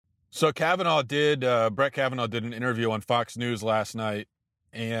So Brett Kavanaugh did an interview on Fox News last night.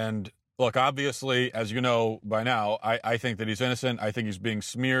 And look, obviously, as you know by now, I think that he's innocent. I think he's being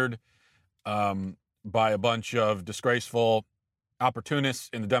smeared by a bunch of disgraceful opportunists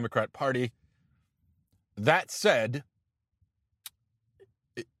in the Democrat Party. That said,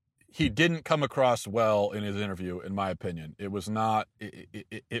 he didn't come across well in his interview, in my opinion. It was not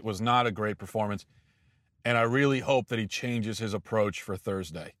a great performance. And I really hope that he changes his approach for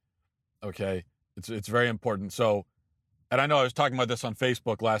Thursday. Okay, it's very important. So, and I know I was talking about this on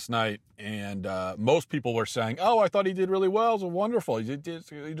Facebook last night, and most people were saying, "Oh, I thought he did really well. It was wonderful. He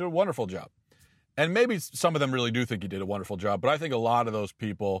did a wonderful job." And maybe some of them really do think he did a wonderful job, but I think a lot of those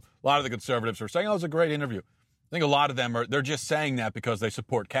people, a lot of the conservatives, are saying, "Oh, it was a great interview." I think a lot of them they're just saying that because they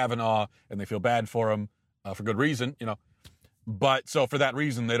support Kavanaugh and they feel bad for him for good reason, you know. But so for that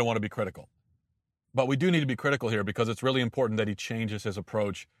reason, they don't want to be critical. But we do need to be critical here because it's really important that he changes his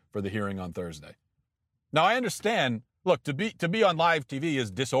approach for the hearing on Thursday. Now, I understand, look, to be on live TV is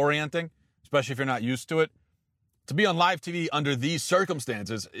disorienting, especially if you're not used to it. To be on live TV under these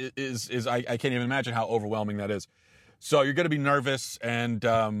circumstances is I can't even imagine how overwhelming that is. So you're going to be nervous, and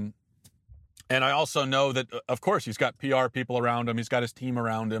I also know that, of course, he's got PR people around him, he's got his team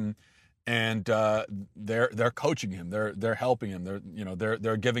around him, and they're coaching him, they're helping him,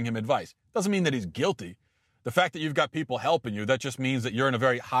 they're giving him advice. Doesn't mean that he's guilty. The fact that you've got people helping you, that just means that you're in a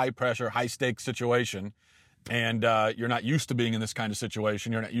very high pressure, high stakes situation, and you're not used to being in this kind of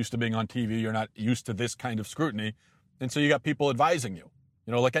situation. You're not used to being on TV. You're not used to this kind of scrutiny, and so you got people advising you,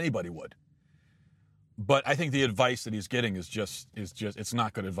 like anybody would. But I think the advice that he's getting is just it's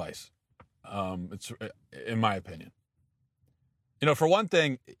not good advice. It's in my opinion. For one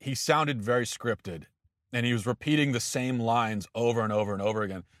thing, he sounded very scripted, and he was repeating the same lines over and over and over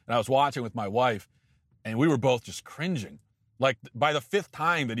again. And I was watching with my wife, and we were both just cringing. Like, by the fifth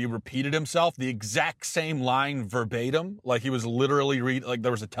time that he repeated himself, the exact same line verbatim, like he was literally like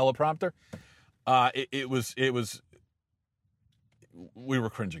there was a teleprompter. We were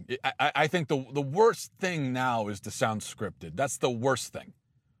cringing. I think the worst thing now is to sound scripted. That's the worst thing.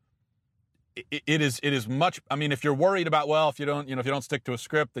 It is much. I mean, if you're worried about, if you don't stick to a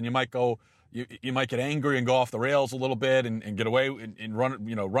script, then you might get angry and go off the rails a little bit and get away and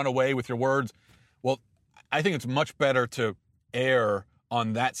run away with your words. Well, I think it's much better to err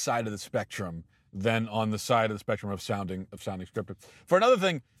on that side of the spectrum than on the side of the spectrum of sounding scripted. For another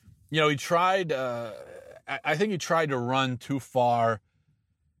thing, he tried. I think he tried to run too far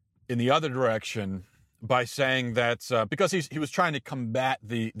in the other direction by saying that because he was trying to combat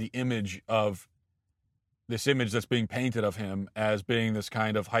the image that's being painted of him as being this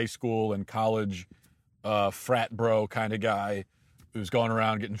kind of high school and college frat bro kind of guy who's going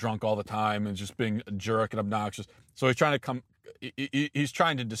around getting drunk all the time and just being a jerk and obnoxious. So he's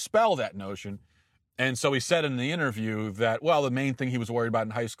trying to dispel that notion. And so he said in the interview that, the main thing he was worried about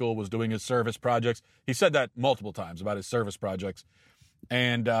in high school was doing his service projects. He said that multiple times about his service projects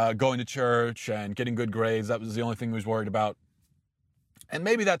and going to church and getting good grades. That was the only thing he was worried about. And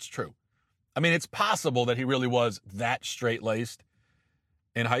maybe that's true. I mean, it's possible that he really was that straight-laced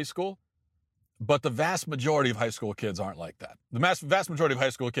in high school, but the vast majority of high school kids aren't like that. The vast majority of high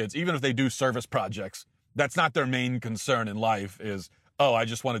school kids, even if they do service projects, that's not their main concern in life is, I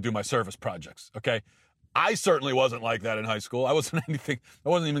just want to do my service projects, okay? I certainly wasn't like that in high school. I wasn't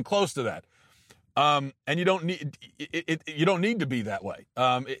even close to that. And you don't need to be that way.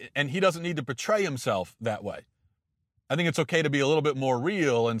 And he doesn't need to portray himself that way. I think it's okay to be a little bit more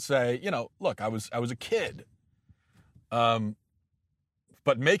real and say, look, I was a kid.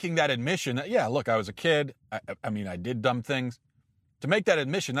 But making that admission that, look, I was a kid. I did dumb things. To make that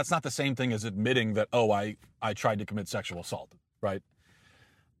admission, that's not the same thing as admitting that, I tried to commit sexual assault, right?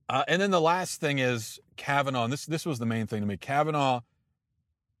 And then the last thing is Kavanaugh, and this was the main thing to me. Kavanaugh,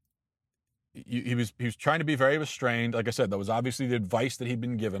 he was trying to be very restrained. Like I said, that was obviously the advice that he'd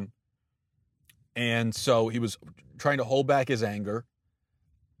been given. And so he was trying to hold back his anger.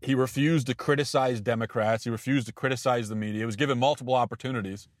 He refused to criticize Democrats. He refused to criticize the media. He was given multiple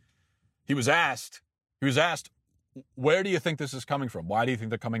opportunities. He was asked, where do you think this is coming from? Why do you think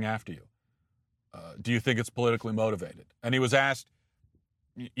they're coming after you? Do you think it's politically motivated? And he was asked,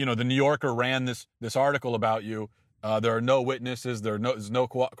 the New Yorker ran this article about you. There are no witnesses. There's no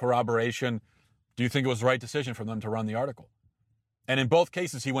corroboration. Do you think it was the right decision for them to run the article? And in both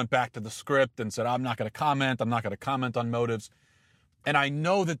cases, he went back to the script and said, I'm not going to comment. I'm not going to comment on motives. And I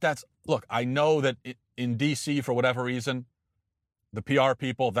know I know that in D.C., for whatever reason, the PR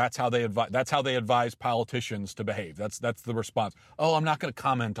people, that's how they advise politicians to behave. That's the response. I'm not going to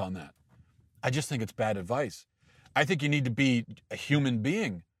comment on that. I just think it's bad advice. I think you need to be a human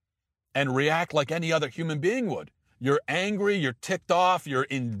being and react like any other human being would. You're angry, you're ticked off, you're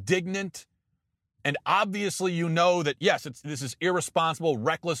indignant. And obviously you know that, yes, this is irresponsible,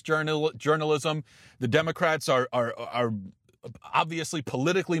 reckless journalism. The Democrats are obviously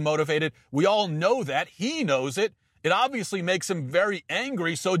politically motivated. We all know that. He knows it. It obviously makes him very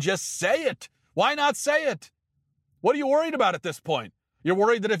angry, so just say it. Why not say it? What are you worried about at this point? You're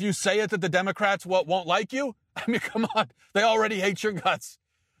worried that if you say it that the Democrats won't like you? I mean, come on. They already hate your guts.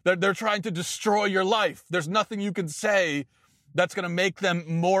 They're trying to destroy your life. There's nothing you can say that's going to make them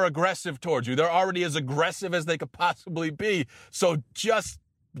more aggressive towards you. They're already as aggressive as they could possibly be. So just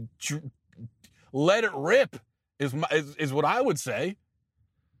let it rip is what I would say.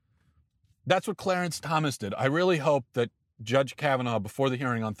 That's what Clarence Thomas did. I really hope that Judge Kavanaugh, before the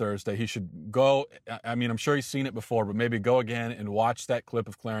hearing on Thursday, he should go. I mean, I'm sure he's seen it before, but maybe go again and watch that clip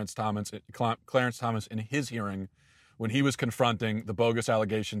of Clarence Thomas in his hearing when he was confronting the bogus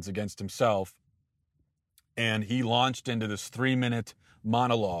allegations against himself. And he launched into this 3-minute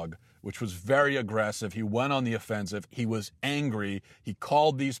monologue, which was very aggressive. He went on the offensive. He was angry. He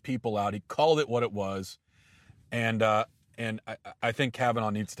called these people out. He called it what it was. And I think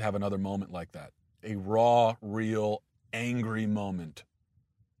Kavanaugh needs to have another moment like that. A raw, real, angry moment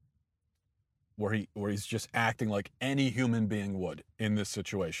where he's just acting like any human being would in this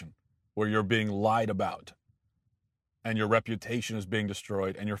situation, where you're being lied about and your reputation is being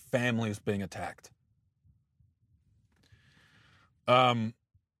destroyed and your family is being attacked. All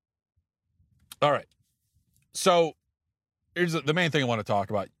right. So here's the main thing I want to talk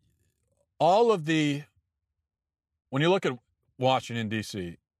about. When you look at Washington,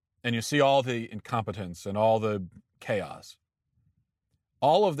 D.C., and you see all the incompetence and all the chaos,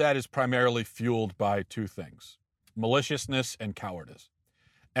 all of that is primarily fueled by two things: maliciousness and cowardice.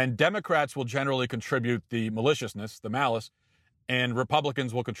 And Democrats will generally contribute the maliciousness, the malice, and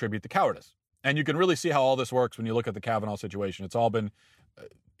Republicans will contribute the cowardice. And you can really see how all this works when you look at the Kavanaugh situation. It's all been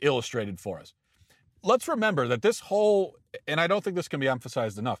illustrated for us. Let's remember that this whole, and I don't think this can be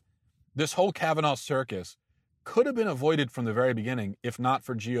emphasized enough, this whole Kavanaugh circus could have been avoided from the very beginning if not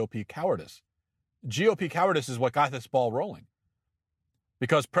for GOP cowardice. GOP cowardice is what got this ball rolling.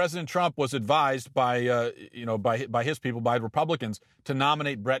 Because President Trump was advised by his people, by Republicans, to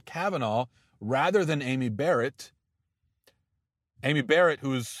nominate Brett Kavanaugh rather than Amy Barrett. Amy Barrett,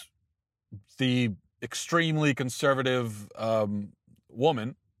 who's the extremely conservative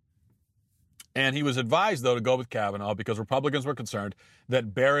woman. And he was advised, though, to go with Kavanaugh because Republicans were concerned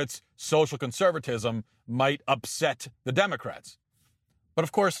that Barrett's social conservatism might upset the Democrats. But,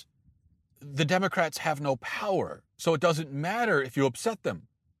 of course, the Democrats have no power, so it doesn't matter if you upset them.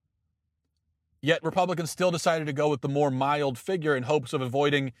 Yet Republicans still decided to go with the more mild figure in hopes of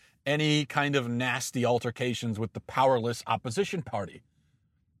avoiding any kind of nasty altercations with the powerless opposition party,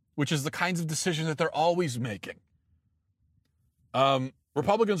 which is the kinds of decisions that they're always making.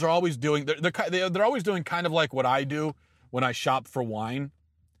 Republicans are always doing, they're always doing kind of like what I do when I shop for wine.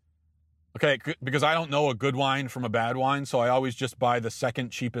 Okay, because I don't know a good wine from a bad wine, so I always just buy the second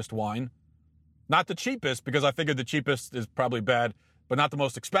cheapest wine. Not the cheapest, because I figured the cheapest is probably bad, but not the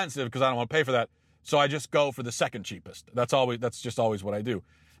most expensive because I don't want to pay for that. So I just go for the second cheapest. That's just always what I do.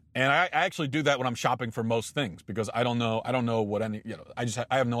 And I actually do that when I'm shopping for most things because I don't know what I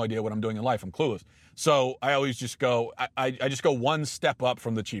have no idea what I'm doing in life. I'm clueless. So I always just go, I just go one step up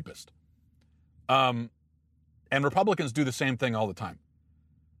from the cheapest. And Republicans do the same thing all the time.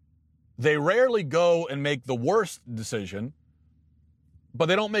 They rarely go and make the worst decision, but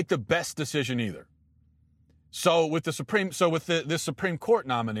they don't make the best decision either. So with this Supreme Court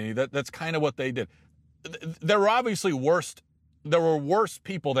nominee, that's kind of what they did. There were worse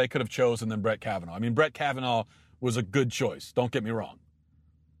people they could have chosen than Brett Kavanaugh. I mean, Brett Kavanaugh was a good choice, don't get me wrong.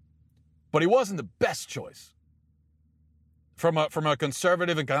 But he wasn't the best choice. From a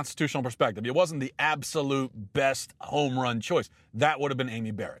conservative and constitutional perspective, it wasn't the absolute best home run choice. That would have been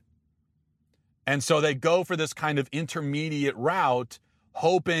Amy Barrett. And so they go for this kind of intermediate route,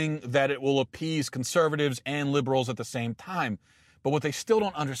 hoping that it will appease conservatives and liberals at the same time. But what they still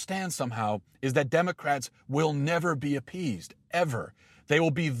don't understand somehow is that Democrats will never be appeased, ever. They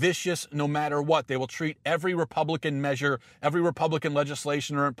will be vicious no matter what. They will treat every Republican measure, every Republican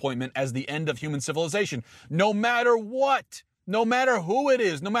legislation or appointment as the end of human civilization, no matter what, no matter who it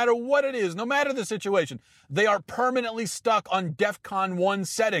is, no matter what it is, no matter the situation. They are permanently stuck on DEFCON 1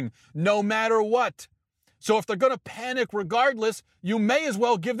 setting, no matter what. So if they're going to panic regardless, you may as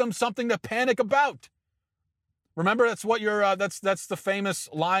well give them something to panic about. Remember, that's what that's the famous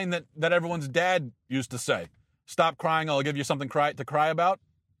line that everyone's dad used to say. Stop crying, I'll give you something to cry about.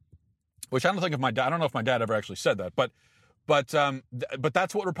 Which I don't know if my dad ever actually said that, but But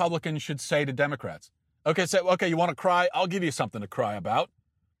that's what Republicans should say to Democrats. Okay, you want to cry? I'll give you something to cry about.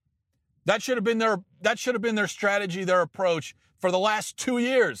 That should have been their strategy, their approach for the last 2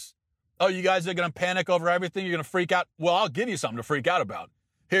 years. Oh, you guys are going to panic over everything? You're going to freak out? Well, I'll give you something to freak out about.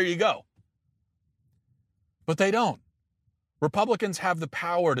 Here you go. But they don't. Republicans have the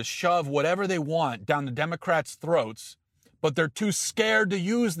power to shove whatever they want down the Democrats' throats, but they're too scared to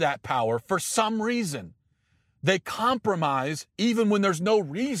use that power for some reason. They compromise even when there's no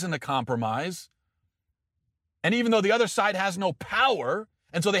reason to compromise. And even though the other side has no power,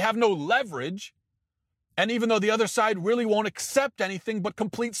 and so they have no leverage, and even though the other side really won't accept anything but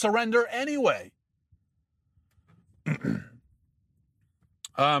complete surrender anyway.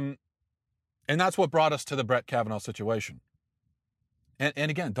 And that's what brought us to the Brett Kavanaugh situation.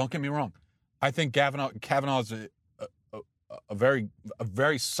 And again, don't get me wrong. I think Kavanaugh is a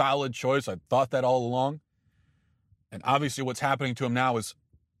very solid choice. I thought that all along. And obviously what's happening to him now is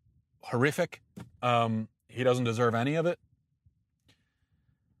horrific. He doesn't deserve any of it.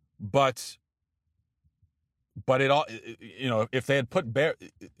 But it all, if they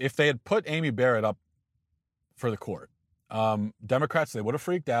had put Amy Barrett up for the court, Democrats, they would have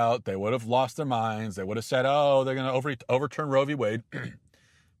freaked out. They would have lost their minds. They would have said, oh, they're going to overturn Roe v. Wade.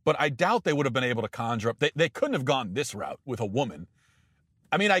 But I doubt they would have been able to conjure up. They couldn't have gone this route with a woman.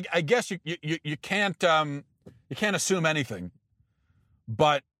 I mean, I guess you can't assume anything,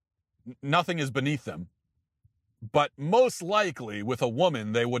 but nothing is beneath them. But most likely with a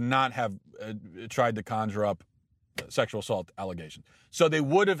woman, they would not have tried to conjure up sexual assault allegations. So they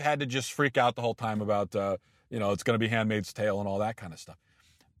would have had to just freak out the whole time about, it's going to be Handmaid's Tale and all that kind of stuff.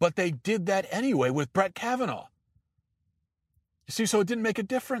 But they did that anyway with Brett Kavanaugh. You see, so it didn't make a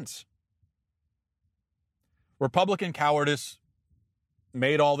difference. Republican cowardice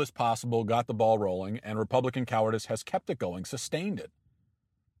made all this possible, got the ball rolling, and Republican cowardice has kept it going, sustained it.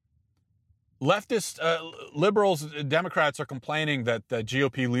 Leftist liberals, Democrats are complaining that the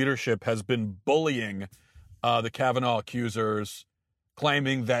GOP leadership has been bullying the Kavanaugh accusers,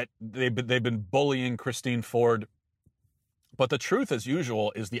 claiming that they've been bullying Christine Ford. But the truth, as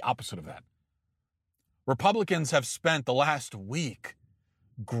usual, is the opposite of that. Republicans have spent the last week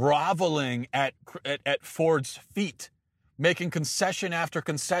groveling at Ford's feet, making concession after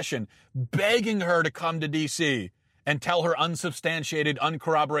concession, begging her to come to D.C., and tell her unsubstantiated,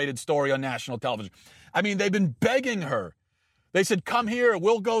 uncorroborated story on national television. I mean, they've been begging her. They said, come here,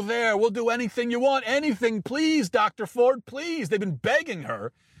 we'll go there, we'll do anything you want, anything, please, Dr. Ford, please. They've been begging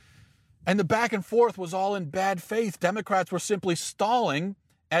her. And the back and forth was all in bad faith. Democrats were simply stalling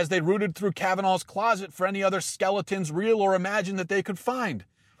as they rooted through Kavanaugh's closet for any other skeletons, real or imagined, that they could find.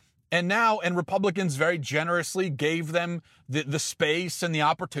 And Republicans very generously gave them the space and the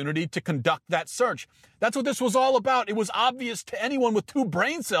opportunity to conduct that search. That's what this was all about. It was obvious to anyone with 2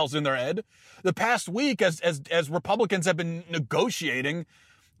 brain cells in their head. The past week, as Republicans have been negotiating,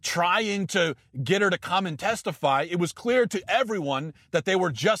 trying to get her to come and testify, it was clear to everyone that they were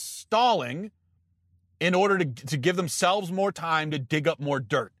just stalling in order to give themselves more time to dig up more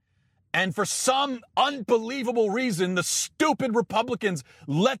dirt. And for some unbelievable reason, the stupid Republicans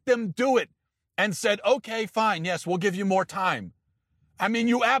let them do it and said, okay, fine, yes, we'll give you more time. I mean,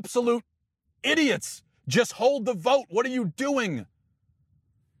 you absolute idiots. Just hold the vote. What are you doing?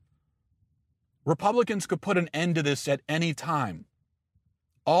 Republicans could put an end to this at any time.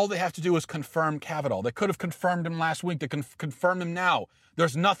 All they have to do is confirm Kavanaugh. They could have confirmed him last week. They can confirm him now.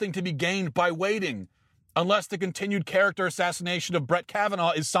 There's nothing to be gained by waiting, unless the continued character assassination of Brett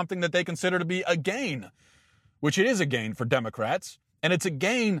Kavanaugh is something that they consider to be a gain, which it is a gain for Democrats. And it's a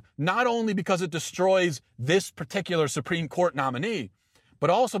gain not only because it destroys this particular Supreme Court nominee, but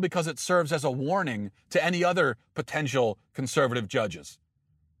also because it serves as a warning to any other potential conservative judges.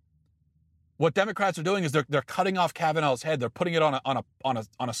 What Democrats are doing is they're cutting off Kavanaugh's head. They're putting it on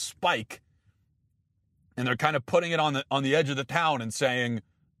a spike, and they're kind of putting it on the edge of the town and saying,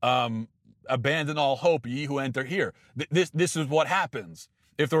 abandon all hope, ye who enter here. This is what happens.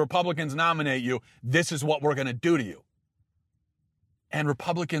 If the Republicans nominate you, this is what we're going to do to you. And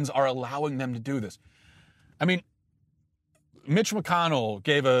Republicans are allowing them to do this. I mean, Mitch McConnell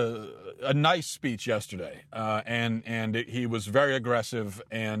gave a nice speech yesterday, and he was very aggressive,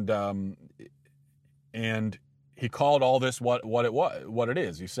 and he called all this what it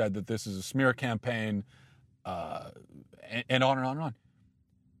is. He said that this is a smear campaign, and on and on and on.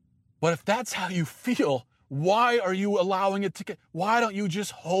 But if that's how you feel, why are you allowing it to? Why don't you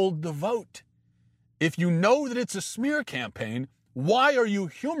just hold the vote? If you know that it's a smear campaign, why are you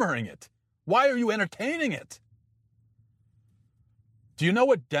humoring it? Why are you entertaining it? Do you know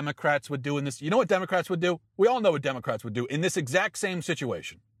what Democrats would do in this? You know what Democrats would do? We all know what Democrats would do in this exact same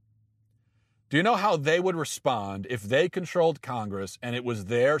situation. Do you know how they would respond if they controlled Congress and it was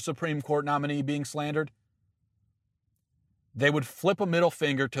their Supreme Court nominee being slandered? They would flip a middle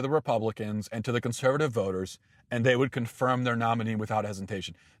finger to the Republicans and to the conservative voters, and they would confirm their nominee without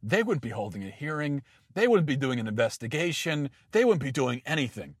hesitation. They wouldn't be holding a hearing. They wouldn't be doing an investigation. They wouldn't be doing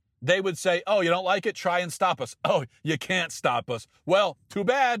anything. They would say, oh, you don't like it? Try and stop us. Oh, you can't stop us. Well, too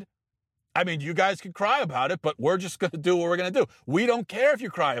bad. I mean, you guys can cry about it, but we're just going to do what we're going to do. We don't care if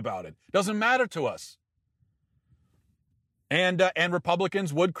you cry about it. Doesn't matter to us. And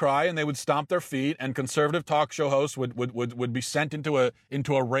Republicans would cry and they would stomp their feet, and conservative talk show hosts would be sent into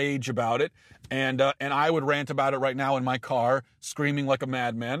a rage about it, and I would rant about it right now in my car, screaming like a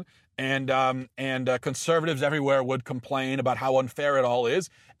madman, and conservatives everywhere would complain about how unfair it all is,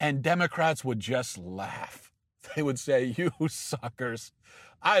 and Democrats would just laugh. They would say, "You suckers,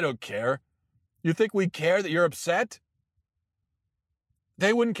 I don't care. You think we care that you're upset?"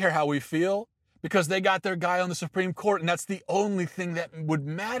 They wouldn't care how we feel, because they got their guy on the Supreme Court, and that's the only thing that would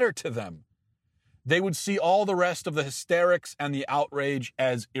matter to them. They would see all the rest of the hysterics and the outrage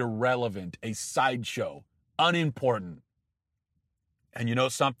as irrelevant, a sideshow, unimportant. And you know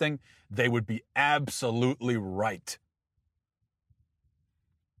something? They would be absolutely right.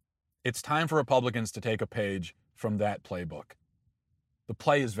 It's time for Republicans to take a page from that playbook. The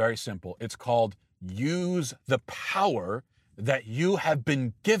play is very simple. It's called use the power that you have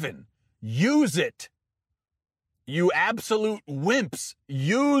been given. Use it. You absolute wimps.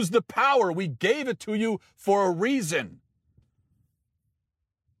 Use the power. We gave it to you for a reason.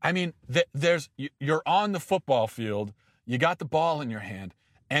 I mean, you're on the football field. You got the ball in your hand,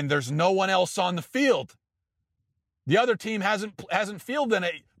 and there's no one else on the field. The other team hasn't fielded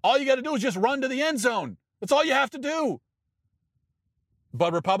it. All you got to do is just run to the end zone. That's all you have to do.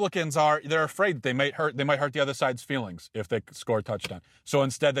 But Republicans they're afraid that they might hurt the other side's feelings if they score a touchdown. So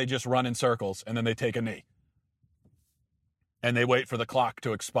instead they just run in circles and then they take a knee. And they wait for the clock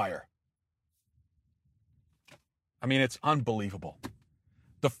to expire. I mean, it's unbelievable.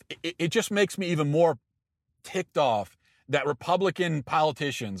 It just makes me even more ticked off that Republican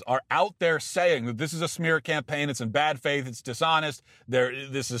politicians are out there saying that this is a smear campaign, it's in bad faith, it's dishonest,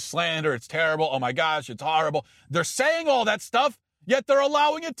 this is slander, it's terrible, oh my gosh, it's horrible. They're saying all that stuff, yet they're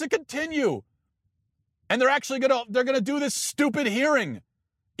allowing it to continue. And they're actually gonna do this stupid hearing,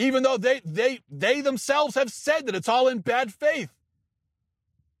 even though they themselves have said that it's all in bad faith.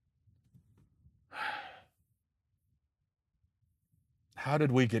 How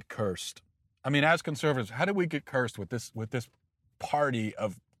did we get cursed? I mean, as conservatives, how did we get cursed with this party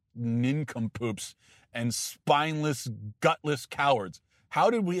of nincompoops and spineless, gutless cowards?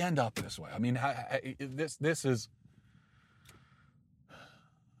 How did we end up this way? I mean, this is...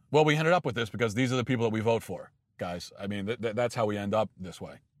 Well, we ended up with this because these are the people that we vote for, guys. I mean, that's how we end up this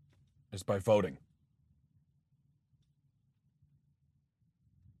way, is by voting.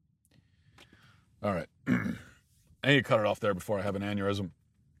 All right. I need to cut it off there before I have an aneurysm.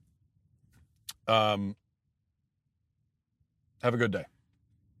 Have a good day.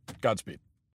 Godspeed.